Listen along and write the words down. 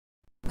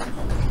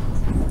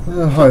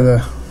Hi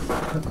there.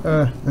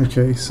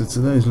 Okay, so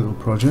today's little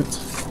project,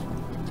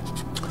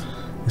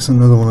 it's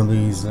another one of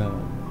these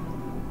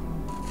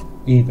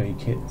eBay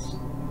kits.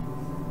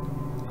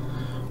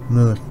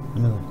 Another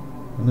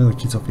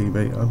kit off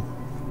eBay. I'm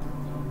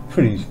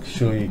pretty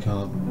sure you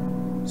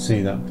can't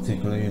see that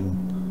particularly,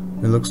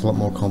 and it looks a lot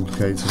more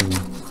complicated than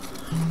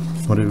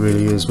what it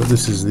really is. But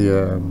this is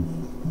the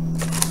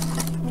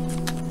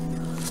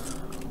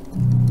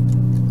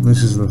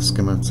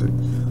schematic.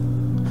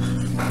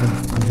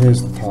 And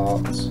here's the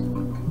parts.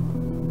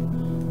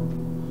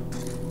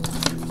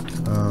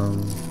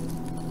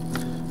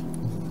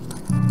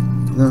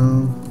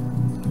 Now,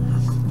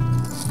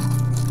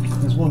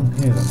 there's one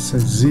here that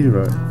says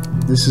 0.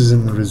 This is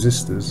in the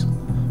resistors.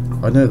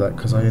 I know that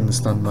because I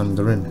understand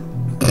Mandarin.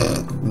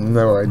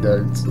 No, I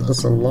don't.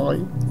 That's a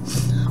lie.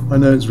 I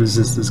know it's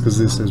resistors because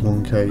this says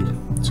 1K,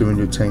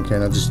 210K,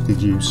 and I just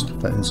deduced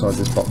that inside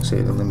this box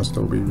here, then there must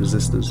still be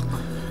resistors.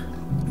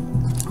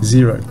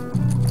 0.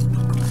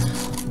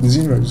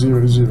 0,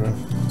 0, 0.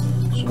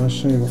 Shall I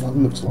show you what that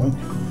looks like?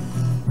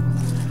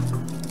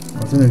 I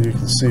don't know if you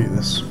can see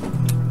this.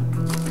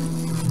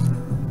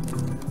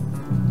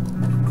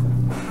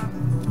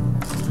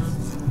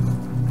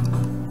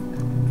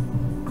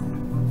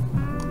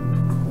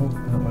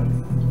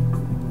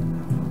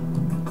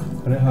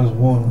 But it has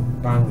one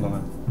band on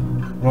it,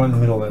 right in the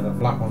middle there, that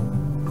black one.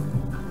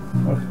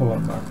 I'll pull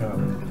that back out a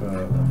bit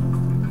further.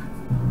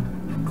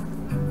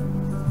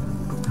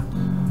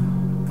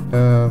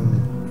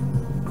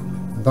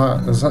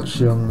 That is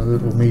actually on the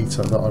little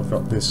meter that I've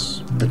got the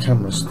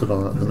camera stood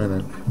on at the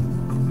minute.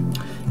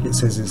 It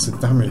says it's a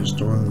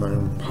damaged or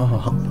unknown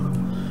part.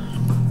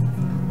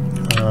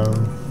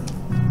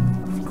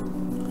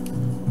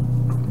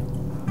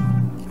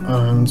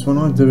 And when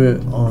I do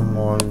it on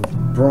my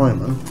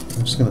Bryan, I'm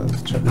just going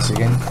to check this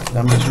again.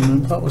 Damaged or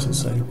unknown part, what's it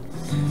say?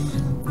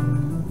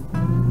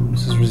 It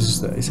says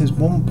resistor. It says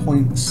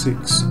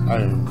 1.6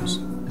 ohms.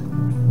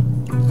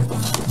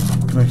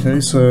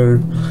 Okay, so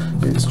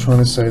it's trying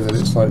to say that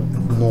it's like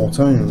 0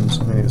 ohms.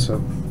 I mean, it's a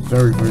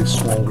very, very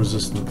small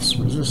resistance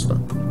resistor.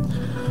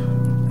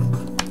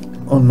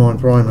 On my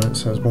Bryan it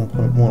says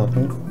 1.1, I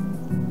think.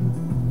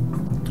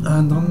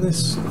 And on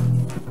this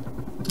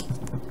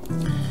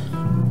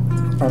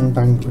Bang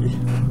Bangly,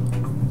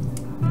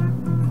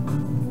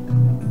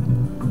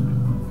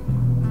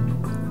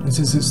 it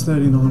says it's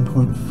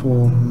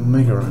 39.4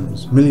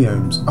 milliohms.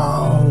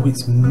 Oh,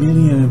 it's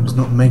milliohms,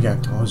 not mega.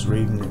 I was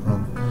reading it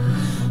wrong.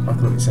 I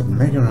thought it said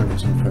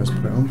megaohms when I first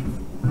put it on.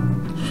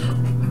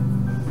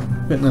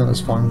 But no,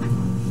 that's fine.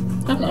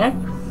 Hello.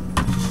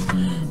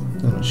 I'm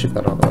going to ship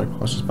that out of the way. I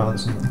was just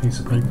balancing that piece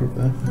of paper up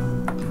there.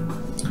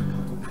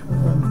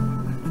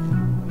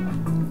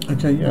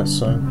 Okay, yeah,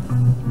 so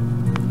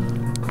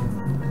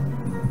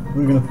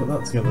we're going to put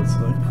that together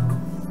today.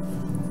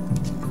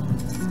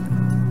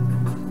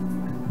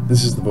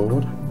 This is the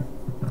board.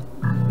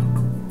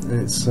 It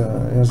has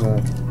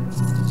a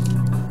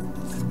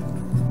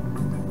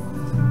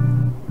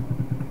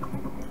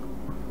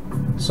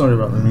sorry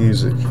about the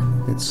music.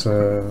 It's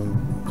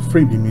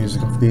freebie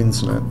music off the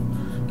internet.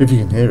 If you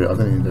can hear it, I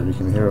don't even know if you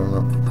can hear it or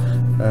not.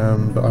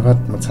 But I've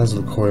had my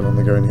Tesla coil on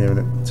the go in here, and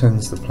it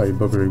tends to play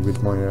buggery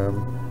with my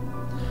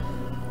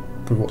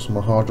with what's on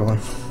my hard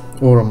drive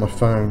or on my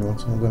phone. I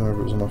don't know if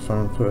it was on my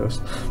phone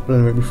first. But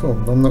anyway, before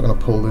I'm not going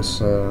to pull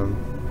this. I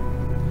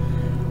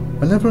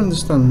never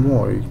understand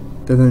why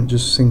they don't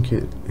just sink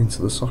it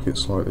into the socket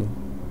slightly,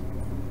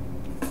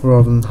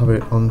 rather than have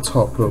it on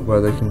top, but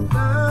where they can.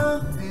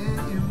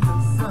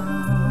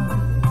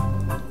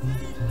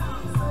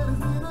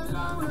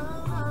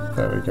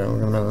 There we go, I'm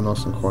going to make that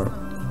nice and quiet.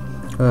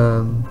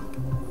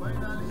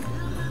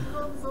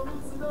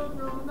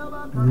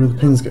 The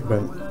pins get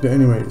bent. But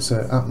anyway, it's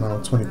an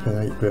Atmel 20-pin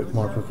 8-bit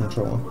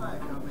microcontroller.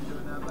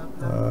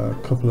 A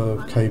couple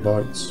of K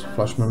bytes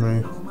flash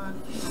memory,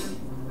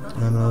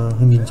 and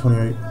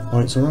 128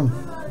 bytes of RAM.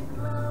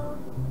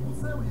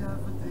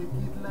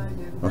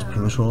 That's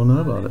pretty much all I know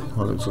about it. I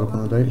looked it up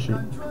on the data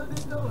sheet.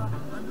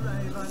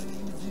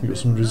 You've got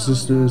some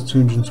resistors,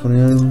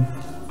 220 ohm.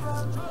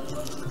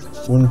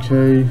 1K,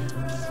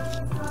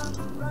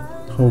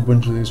 a whole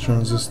bunch of these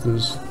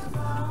transistors,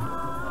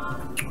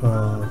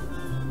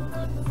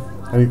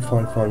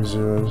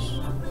 8550s,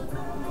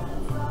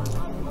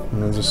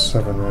 and then just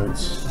 7 or 8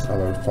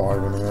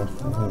 LO5 in here,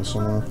 I think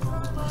somewhere.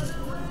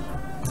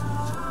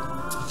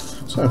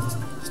 So,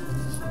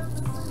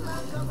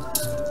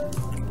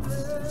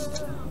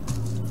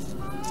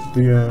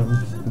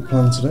 the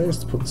plan today is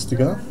to put this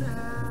together,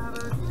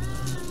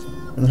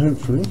 and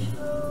hopefully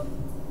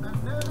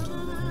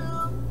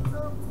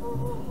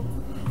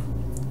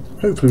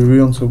we'll be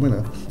on to a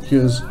winner,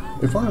 because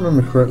if I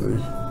remember correctly,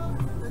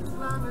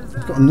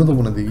 I've got another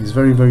one of these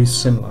very, very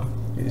similar.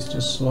 It's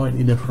just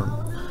slightly different.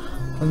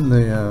 And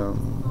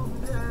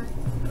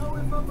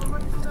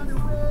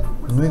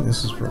I think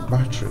this is for a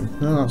battery.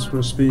 No, that's for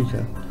a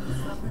speaker.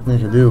 I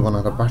think the other one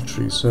had a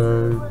battery,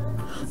 so...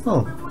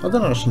 Oh, I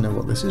don't actually know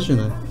what this is, you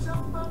know.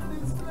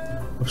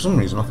 For some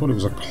reason I thought it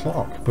was a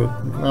clock,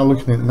 but now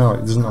looking at it now,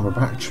 it doesn't have a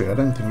battery. I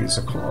don't think it's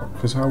a clock,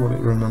 because how would it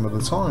remember the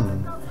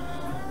time?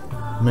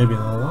 Maybe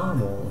an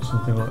alarm or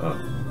something like that.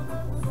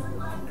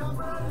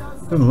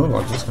 Doesn't look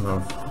like it's gonna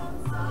have...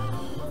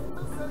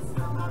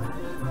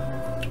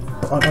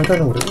 I don't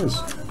know what it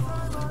is.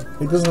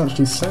 It doesn't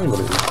actually say what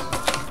it is.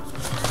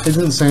 It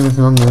didn't say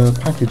anything on the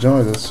package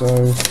either,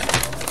 so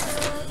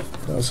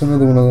that's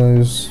another one of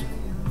those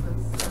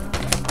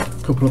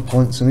couple of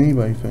points in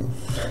eBay thing.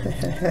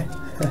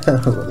 That's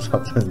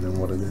not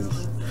what it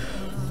is.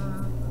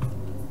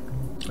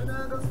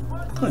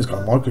 Oh, it's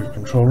got a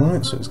microcontroller on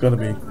it, so it's got to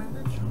be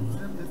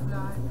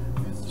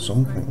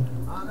something.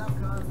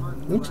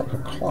 It looks like a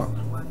clock.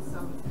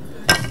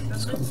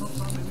 It's got,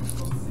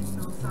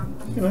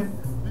 you know,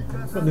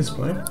 got a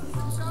display.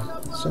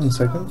 7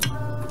 seconds.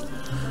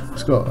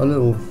 It's got a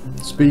little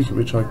speaker,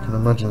 which I can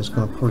imagine is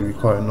going to probably be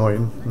quite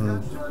annoying.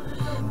 And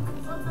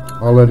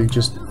I'll only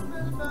just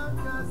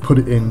put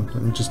it in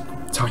and just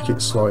tack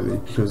it slightly,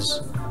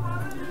 because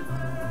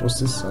what's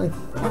this say?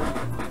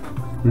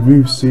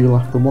 Remove seal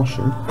after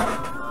washing.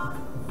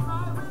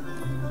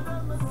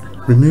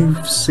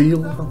 Remove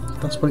seal?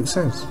 That's what it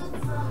says.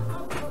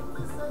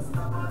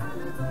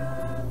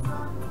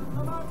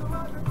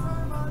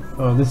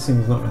 Oh, this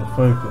thing's not going to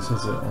focus,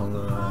 is it, on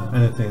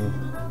anything?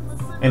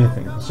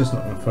 It's just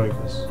not going to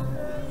focus.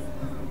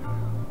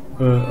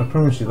 But I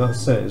promise you that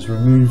says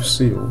remove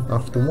seal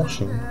after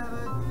washing.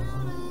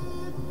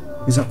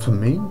 Is that for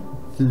me?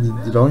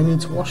 Did I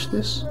need to wash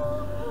this?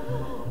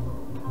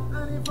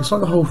 It's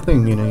like the whole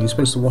thing, you know, you're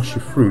supposed to wash your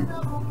fruit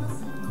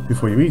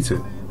before you eat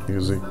it,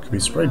 because it could be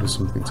sprayed with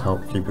something to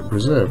help keep it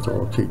preserved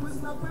or keep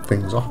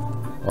things off.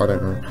 I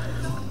don't know.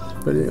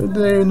 But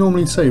they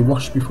normally say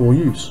wash before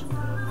use.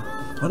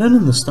 I don't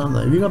understand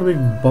that. If you've got a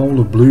big bowl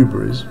of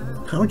blueberries,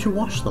 how would you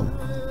wash them?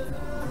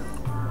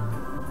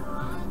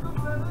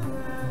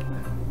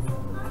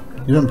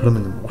 You don't put them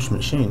in the washing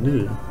machine, do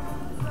you?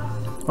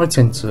 I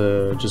tend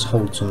to just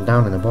hold some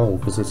down in a bowl,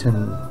 because they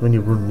tend, when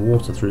you run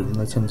water through them,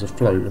 they tend to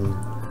float and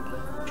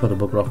try to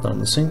bugger off down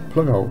the sink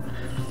plug hole.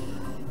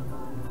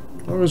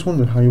 I always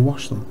wondered how you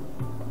wash them.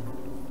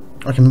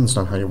 I can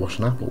understand how you wash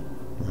an apple.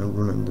 You know,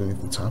 run it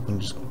underneath the tap and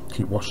just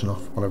keep washing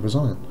off whatever's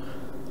on it.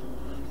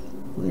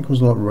 When it comes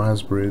to like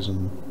raspberries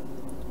and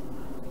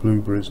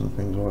blueberries and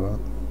things like that.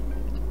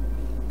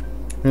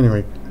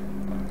 Anyway,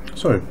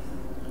 so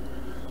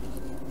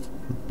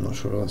I'm not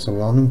sure that's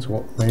alarming to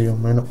what may or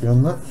may not be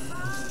on that.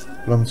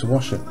 But I'm to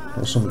wash it,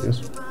 or somebody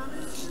is.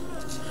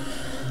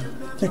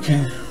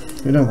 Okay,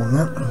 we don't want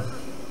that.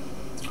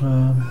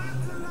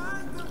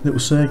 Little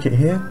circuit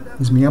here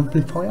is my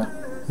amplifier,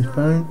 my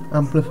phone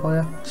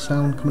amplifier,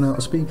 sound coming out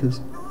of speakers.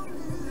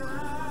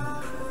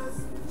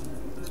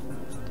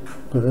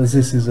 But as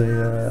this is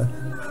a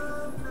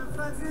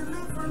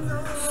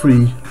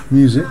free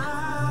music,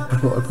 I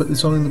thought I'd put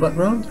this on in the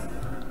background.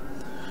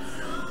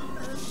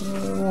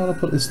 While I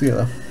put this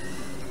together.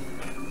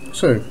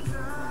 So,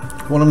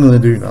 what I'm going to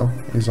do now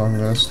is I'm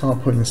going to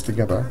start putting this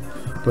together,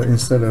 but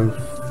instead of,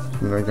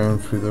 you know, going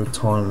through the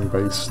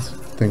time-based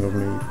thing of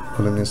me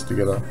pulling this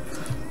together,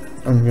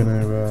 I'm going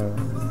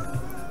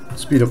to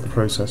speed up the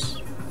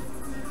process.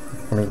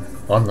 I mean,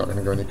 I'm not going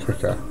to go any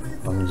quicker.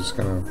 I'm just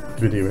going to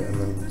video it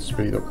and then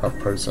speed up that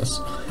process,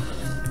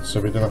 so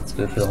we don't have to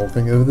go through the whole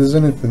thing. If there's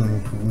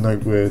anything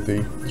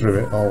noteworthy through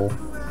it, I'll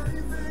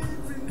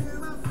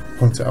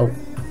point it out.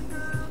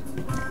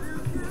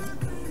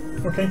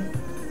 Okay,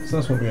 so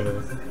that's what we're going to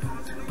do.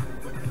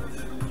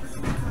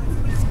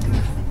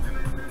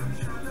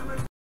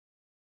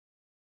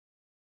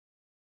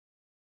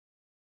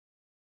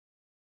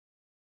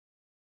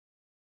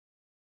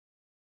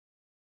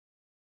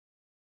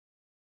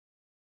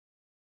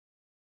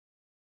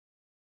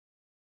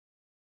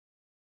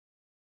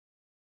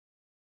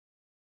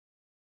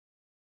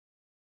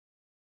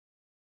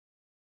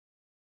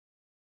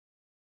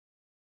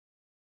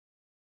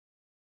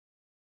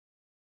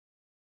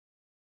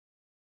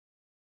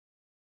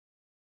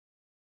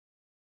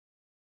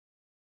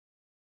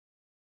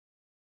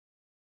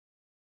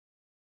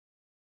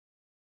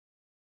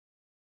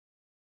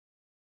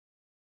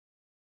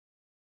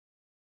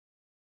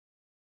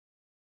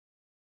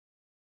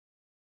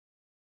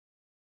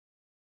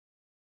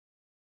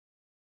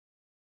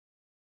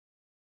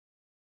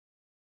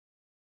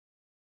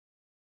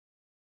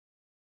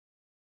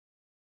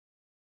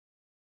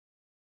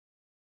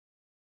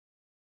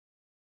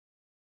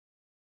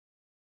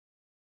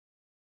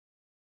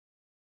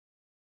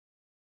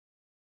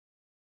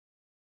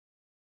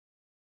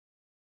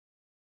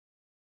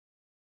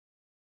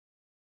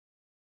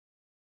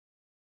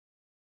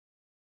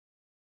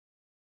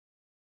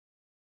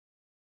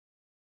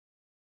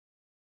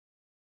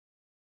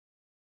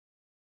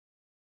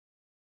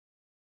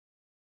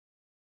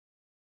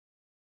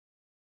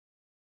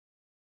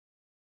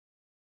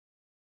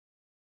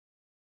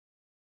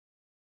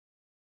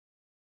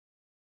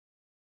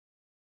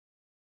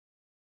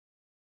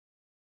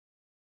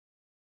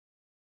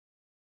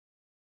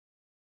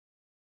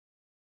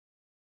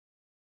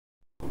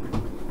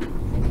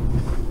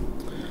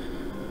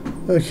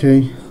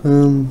 Okay,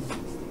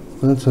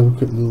 let's have a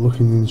quick look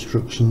in the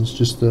instructions.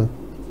 Just I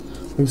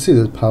can see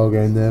there's power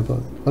going there, but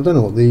I don't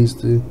know what these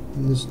do.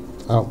 This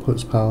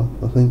outputs power,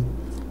 I think.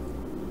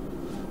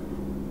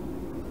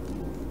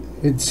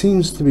 It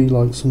seems to be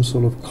like some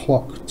sort of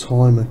clock,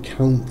 timer,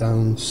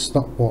 countdown,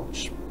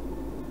 stopwatch,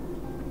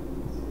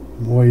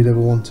 why you'd ever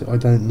want it, I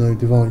don't know,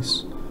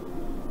 device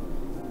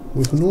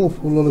with an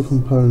awful lot of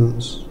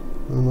components,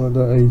 and like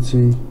that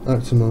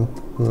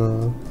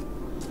AT89C2051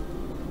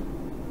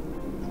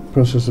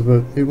 processor,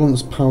 but it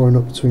wants powering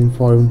up between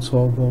 5 and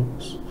 12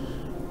 volts,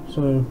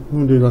 so I'm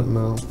going to do that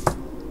now.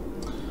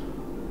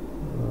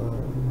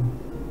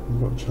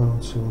 We've got channel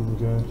 2 on the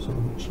go, so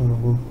I've got channel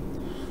 1.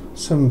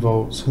 7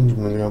 volts, 100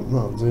 milliamp,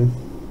 that'll do.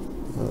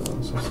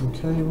 So some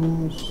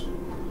cables.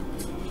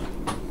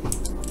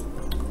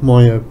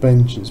 My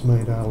bench is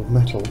made out of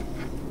metal.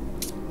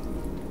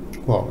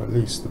 Well, at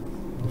least the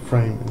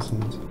frame is,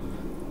 and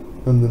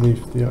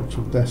underneath the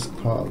actual desk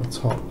part at the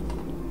top,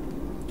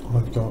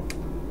 I've got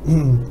a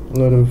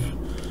lot of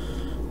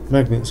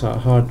magnets out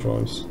of hard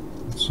drives.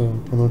 So,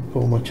 and I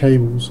put all my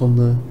cables on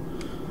there,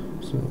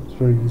 so it's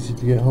very easy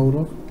to get hold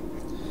of.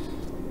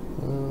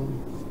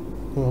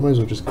 Well, I may as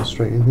well just go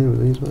straight in here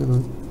with these, won't I?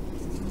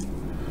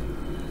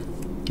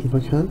 If I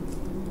can.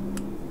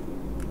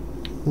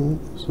 Oh,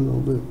 it's a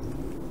little bit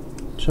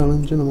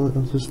challenging. I might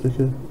have to stick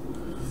a...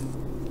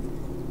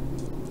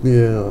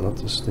 Yeah, I'll have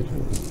to stick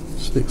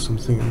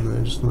something in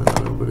there just to make it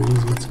a little bit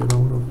easier to get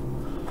hold of.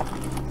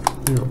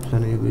 There are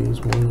plenty of these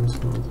wires.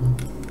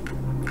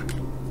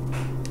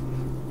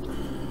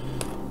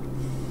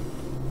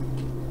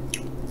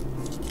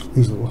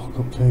 These little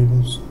hookup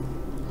cables.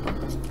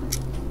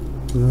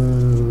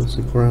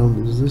 The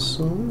ground is this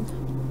side.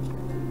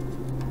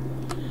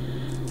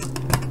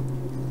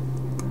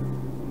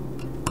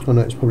 I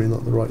know it's probably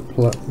not the right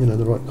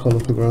the right colour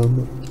for ground,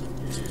 but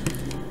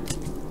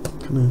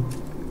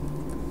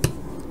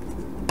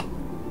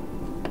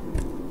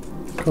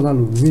God, that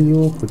looked really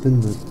awkward,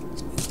 didn't it?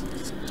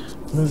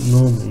 I don't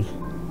normally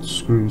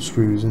screw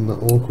screws in that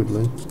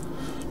awkwardly.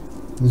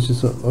 It's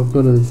just that I've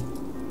got to.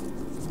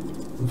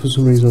 For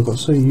some reason I got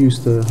so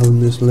used to having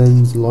this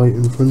lens light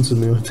in front of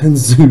me, I tend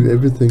to do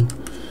everything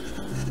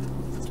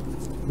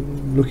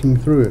looking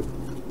through it.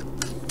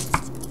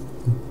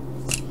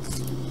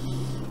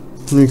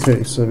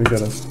 Okay, so we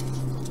got it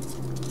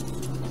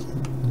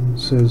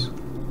says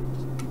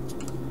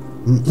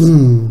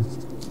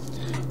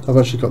I've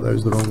actually got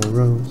those the wrong way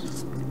around.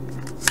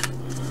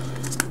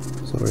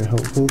 It's not very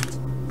helpful.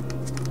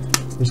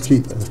 Just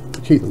keep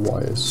the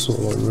wires sort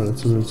of like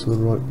relatively to the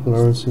right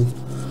polarity.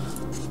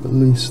 At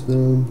least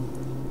there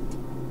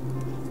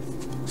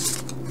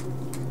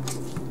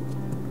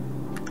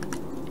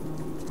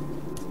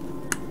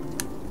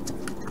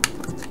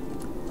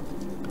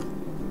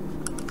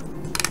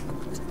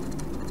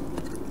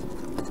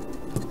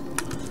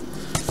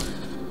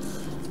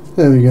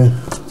we go.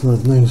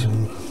 Right, negative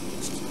and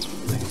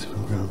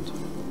ground.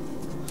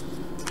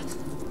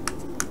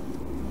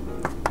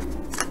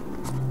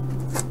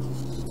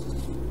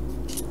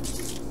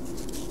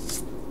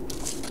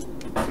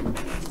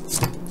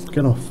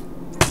 Get off.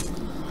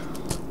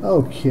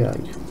 Okay.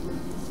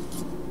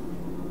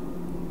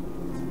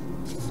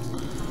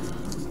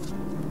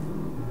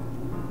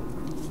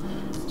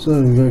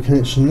 So we've got a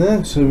connection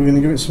there, so we're going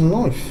to give it some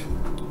life.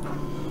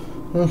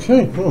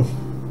 Okay, well,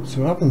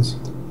 see what happens.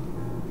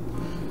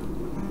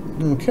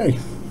 Okay.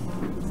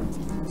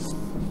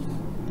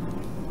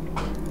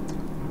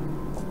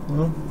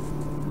 Well,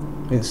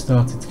 it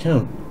started to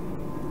count.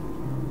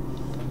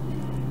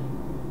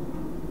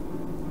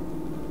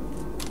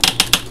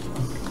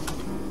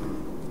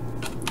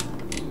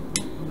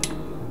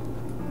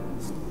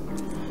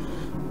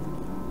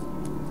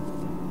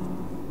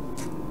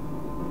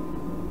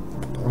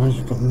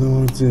 I've got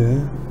no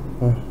idea.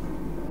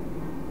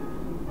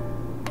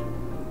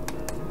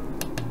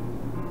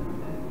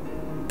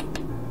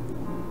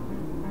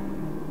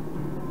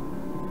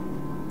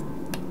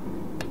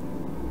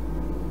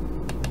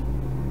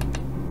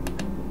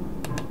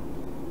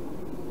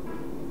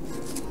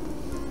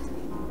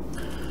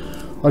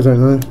 I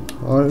don't know.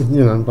 I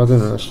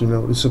don't actually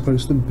know what it's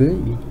supposed to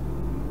be.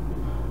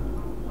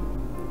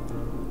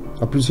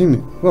 I presume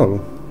it. Well,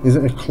 is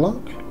it a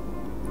clock?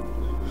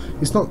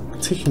 It's not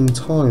ticking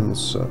time as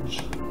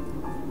such.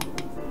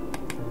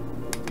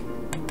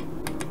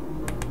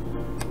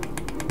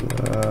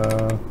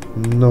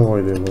 No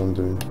idea what I'm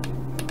doing.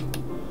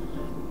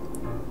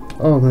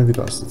 Oh, maybe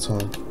that's the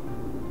time.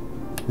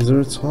 Is there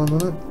a time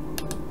on it?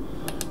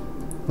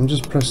 I'm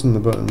just pressing the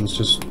buttons,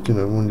 just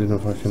wondering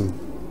if I can.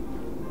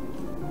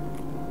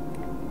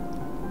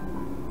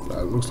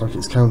 It looks like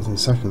it's counting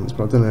seconds,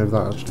 but I don't know if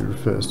that actually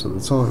refers to the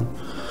time.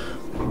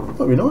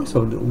 Might be nice to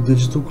have a little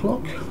digital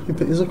clock,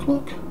 if it is a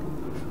clock.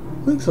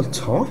 I think it's a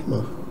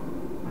timer.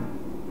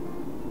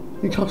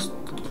 It costs.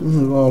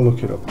 I'll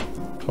look it up.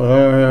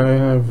 I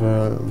have.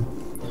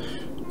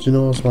 Do you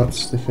know I was about to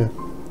stick a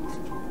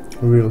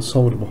real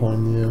solder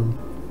behind the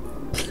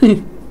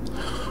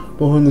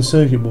behind the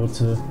circuit board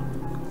to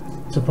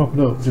prop it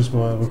up just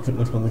while I have a quick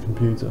look on the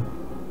computer.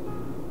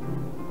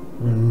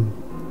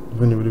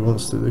 If anybody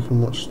wants to, they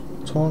can watch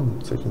time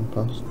ticking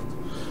past.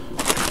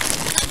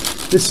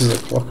 This is a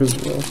clock as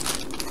well.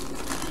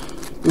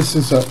 This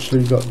has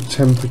actually got the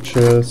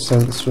temperature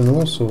sensor and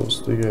all sorts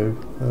to go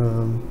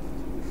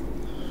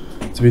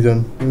to be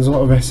done. There's a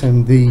lot of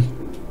SMD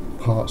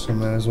parts on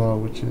there as well,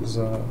 which is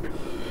I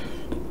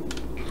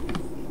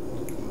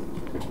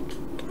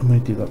may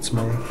do that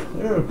tomorrow.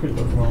 Yeah, a quick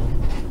look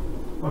around.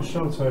 I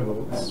shan't tell you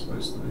what it's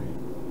supposed to be.